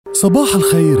صباح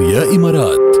الخير يا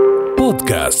إمارات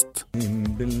بودكاست.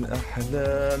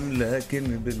 بالأحلام لكن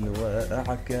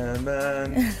بالواقع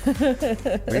كمان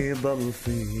بيضل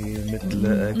في مثل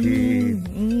أكيد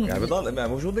يعني بيضل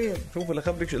موجودين. شوف اللي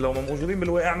خبرك لو ما موجودين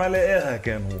بالواقع ما لاقيها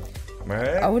كان هو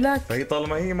أو لك فهي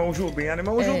طالما هي موجودة يعني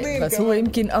موجودين بس كمان. هو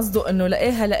يمكن قصده انه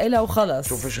لقيها لها وخلص.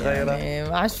 شوفش غيرها يعني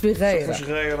ما عادش في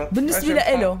غيرها.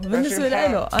 بالنسبة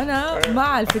له انا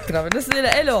مع الفكرة. بالنسبة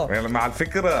له يعني مع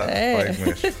الفكرة طيب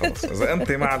ماشي خلص. اذا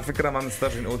انت مع الفكرة ما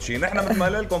بنسترجي نقول شيء. نحن مثل ما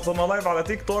قلنا لكم صرنا لايف على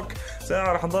تيك توك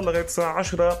ساعة رح نضل لغاية الساعة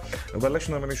 10.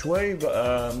 بلشنا من شوي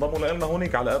انضموا لنا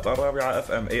هونيك على الرابعة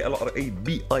اف ام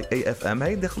ALRABIAFM.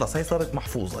 هيدي خلص هي صارت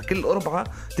محفوظة كل أربعة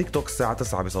تيك توك الساعة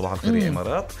 9 بصباح الخير يا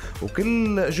إمارات،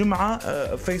 وكل جمعة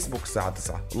فيسبوك الساعة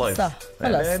 9 لايف. صح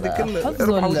خلص يعني كل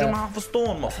أربعة وجمعة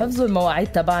حفظتون حفظوا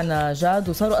المواعيد تبعنا جاد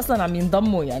وصاروا أصلا عم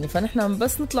ينضموا يعني. فنحن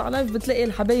بس نطلع لايف بتلاقي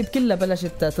الحبايب كلها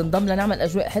بلشت تنضم لنعمل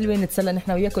أجواء حلوة نتسلى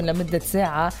نحن وياكم لمدة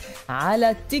ساعة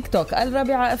على تيك توك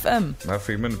الرابعة اف ام. ما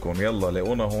في منكم يلا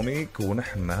لاقونا هونيك.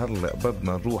 ونحن هلأ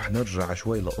بدنا نروح نرجع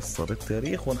شوي لقصة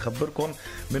بالتاريخ ونخبركم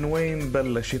من وين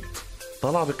بلشت.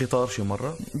 طلع بقطار شي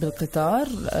مرة؟ بالقطار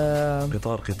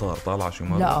قطار طالع شي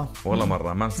مرة؟ لا ولا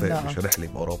مرة ما نسيت مش رحلة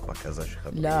بأوروبا كذا شي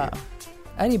خبري. لا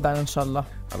قريبا ان شاء الله.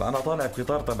 هلا انا طالع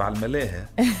بقطار تبع الملاهي.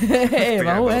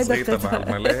 ما هو هذا تبع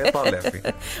الملاهي طالع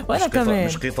فيه. وانا كمان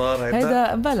مش قطار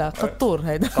هيدا بلا قطور.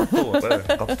 هيدا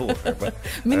قطور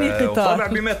مني قطار طالع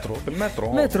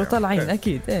بالمترو طالعين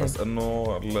اكيد. بس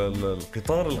انه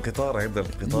القطار هيدا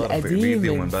القطار في بيدي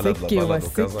ومن بلد لبلد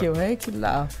وكذا وهيك.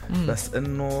 لا بس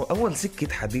انه اول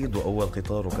سكة حديد واول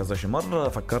قطار وكذا شي مرة.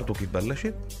 فكرتوا كيف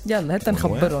بلشت؟ يلا هات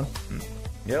نخبرهم.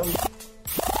 يلا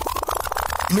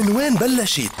من وين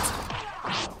بلشت؟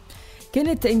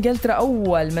 كانت إنجلترا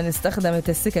أول من استخدمت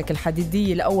السكك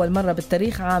الحديدية لأول مرة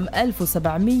بالتاريخ عام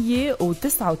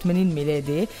 1789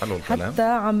 ميلادي. حتى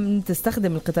عم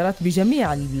تستخدم القطارات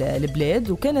بجميع البلاد.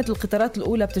 وكانت القطارات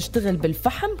الأولى بتشتغل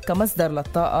بالفحم كمصدر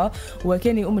للطاقة،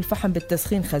 وكان يقوم الفحم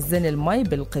بالتسخين خزان المي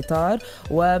بالقطار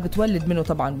وبتولد منه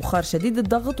طبعا بخار شديد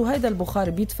الضغط، وهذا البخار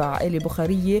بيدفع آلة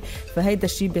بخارية. فهيدا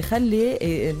الشيء بتخلي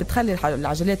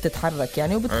العجلات تتحرك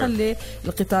يعني، وبتخلي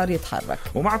القطار يتحرك.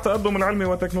 ومع التقدم العلمي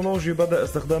والتكنولوجي بدأ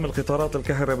استخدام القطارات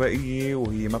الكهربائية،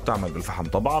 وهي ما بتعمل بالفحم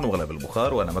طبعا ولا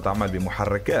بالبخار، ولا ما تعمل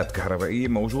بمحركات كهربائية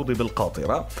موجودة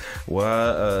بالقاطرة.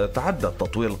 وتعدد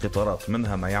تطوير القطارات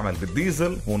منها ما يعمل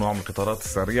بالديزل، هو نوع من القطارات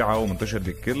السريعة ومنتشر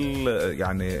بكل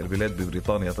يعني البلاد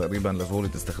ببريطانيا تقريبا لسهولة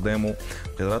استخدامه.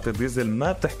 قطارات الديزل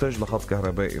ما بتحتاج لخط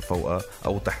كهربائي فوقها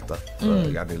أو تحتها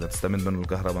يعني لتستمد منه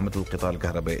الكهرباء مثل القطار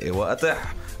الكهربائي.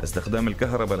 وأتاح استخدام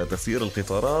الكهرباء لتسيير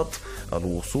القطارات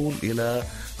الوصول إلى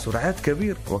سرعات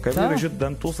كبيرة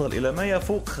جدا توصل إلى ما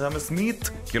يفوق 500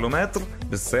 كيلومتر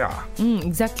بالساعة.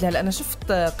 exactly. هلا أنا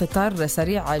شفت قطار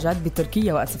سريع جاد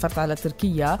بتركيا وقت سافرت على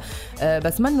تركيا.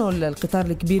 بس منه القطار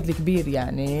الكبير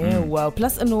يعني.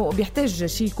 وبلس إنه بيحتاج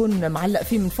شيء يكون معلق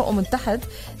فيه من فوق ومن تحت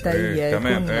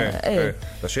كمان.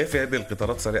 شايفي هذه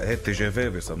القطارات سريعة هي التجافي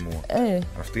بيسموها.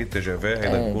 عرفتي التجافي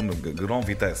هذا بيكون جران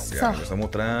فيتاس يعني بيسموه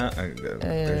تران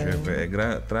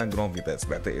جران فيتاس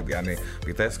بعتقد يعني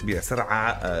فيتاس كبيرة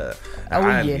سرعة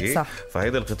عالية. صح.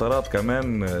 فهيدا القطارات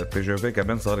كمان تجافي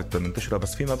كمان صارت منتشرة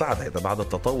بس فيما بعد هيدا بعد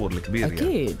التطور الكبير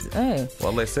أكيد يعني.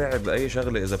 والله يساعد لأي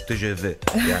شغلة إذا بتجافي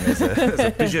يعني إذا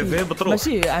بتجافي بتروح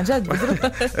ماشي عن جد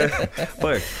بتروح.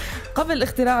 طيب قبل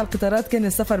اختراع القطارات كان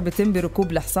السفر بيتم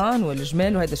بركوب الحصان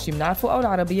والجمال، وهذا الشيء بنعرفه، أو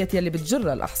العربيات يلي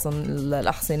بتجر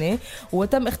الأحصنة.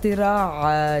 وتم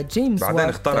اختراع جيمس بعدين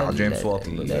اخترع جيمس وات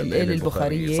الآلة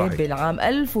البخارية بالعام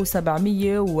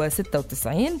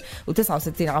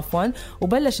 1769 عفوا.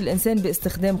 وبلش الإنسان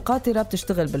باستخدام قاطرة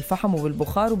بتشتغل بالفحم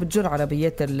وبالبخار وبتجر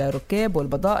عربيات الركاب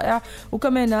والبضائع،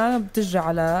 وكمان بتجري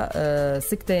على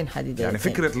سكتين حديدية. يعني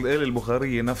فكرة الآلة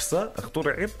البخارية نفسها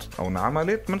اخترعت أو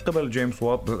انعملت من قبل جيمس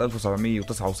وات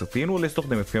 1769 واللي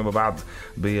استخدمت فيما بعد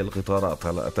بالقطارات.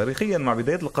 هلا تاريخيا مع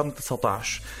بداية القرن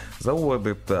 19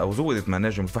 زودت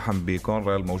مناجم الفحم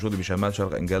بكونرال الموجودة بشمال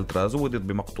شرق إنجلترا، زودت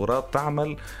بمقطورات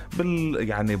تعمل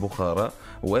يعني بخارة،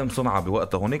 وقام صنعها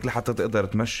بوقتها هونيك لحتى تقدر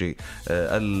تمشي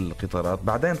القطارات.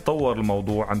 بعدين طور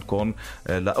الموضوع عندكم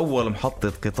لأول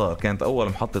محطة قطار. كانت أول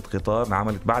محطة قطار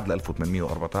انعملت بعد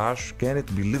 1814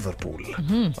 كانت بليفربول.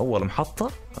 أول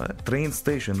محطة ترين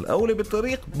ستيشن الأولى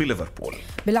بالطريق بليفربول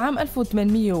بالعام بعام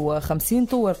 1850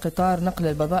 طور قطار نقل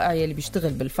البضائع يلي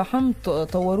بيشتغل بالفحم،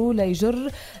 طوروه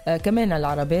ليجر كمان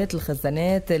العربات،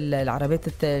 الخزانات، العربات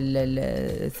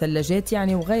الثلاجات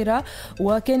يعني وغيرها.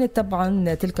 وكانت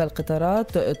طبعا تلك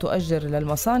القطارات تؤجر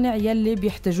للمصانع يلي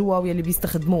بيحتاجوها ويلي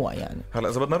بيستخدموها. يعني هلا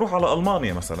إذا بدنا نروح على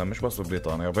ألمانيا مثلا، مش بس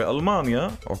بريطانيا،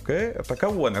 بألمانيا أوكي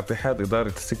تكون اتحاد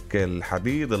إدارة السكة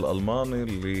الحديد الألماني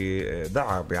اللي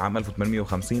دعا بعام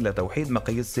 1850 لتوحيد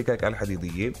مقاييس السكك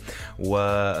الحديدية،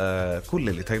 وكل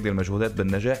اللي هذه المجهودات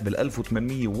بالنجاح بال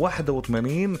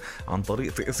 1881 عن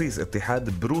طريق تأسيس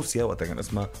اتحاد بروسيا. وقتها كان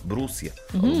اسمها بروسيا،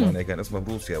 ألمانيا كان اسمها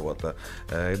بروسيا وقتها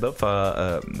هيدا.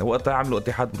 فوقتها عملوا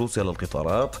اتحاد بروسيا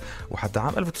للقطارات، وحتى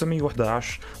عام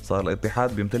 1911 صار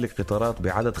الاتحاد بيمتلك قطارات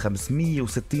بعدد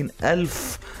 560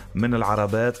 ألف من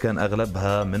العربات، كان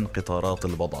أغلبها من قطارات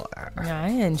البضائع.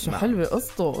 يعني شو حلوة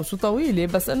قصته وشو طويلة،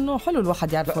 بس إنه حلو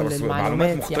الواحد يعرف كل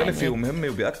المعلومات مختلفة يعني. ومهمة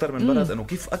وبأكثر من بلد. إنه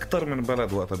كيف أكثر من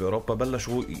بلد وقتها بأوروبا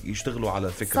بلشوا يشتغلوا على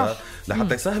الفكرة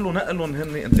لحتى يسهلوا نقلهم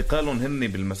هن انتقالهم هن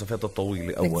بالمسافات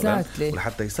الطويلة أولا،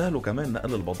 ولحتى يسهلوا كمان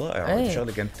نقل البضائع.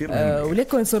 شغلة كانت كتير مهمة.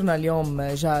 وليكن صرنا اليوم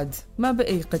جاد ما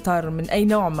بقي قطار من أي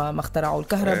نوع ما اخترعوا،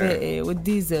 الكهربائي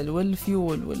والديزل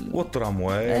والفيول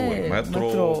والترامواي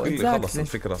والمترو كل خلص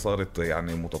الفكرة صارت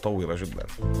يعني متطورة جدا.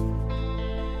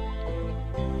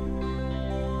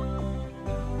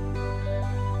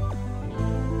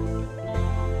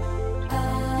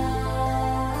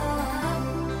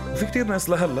 في كتير ناس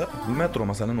لهلا المترو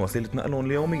مثلا وسيلة نقلهم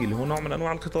اليومية اللي هو نوع من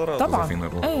أنواع القطارات. طبعا.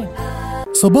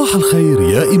 صباح الخير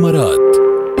يا إمارات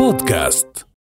بودكاست.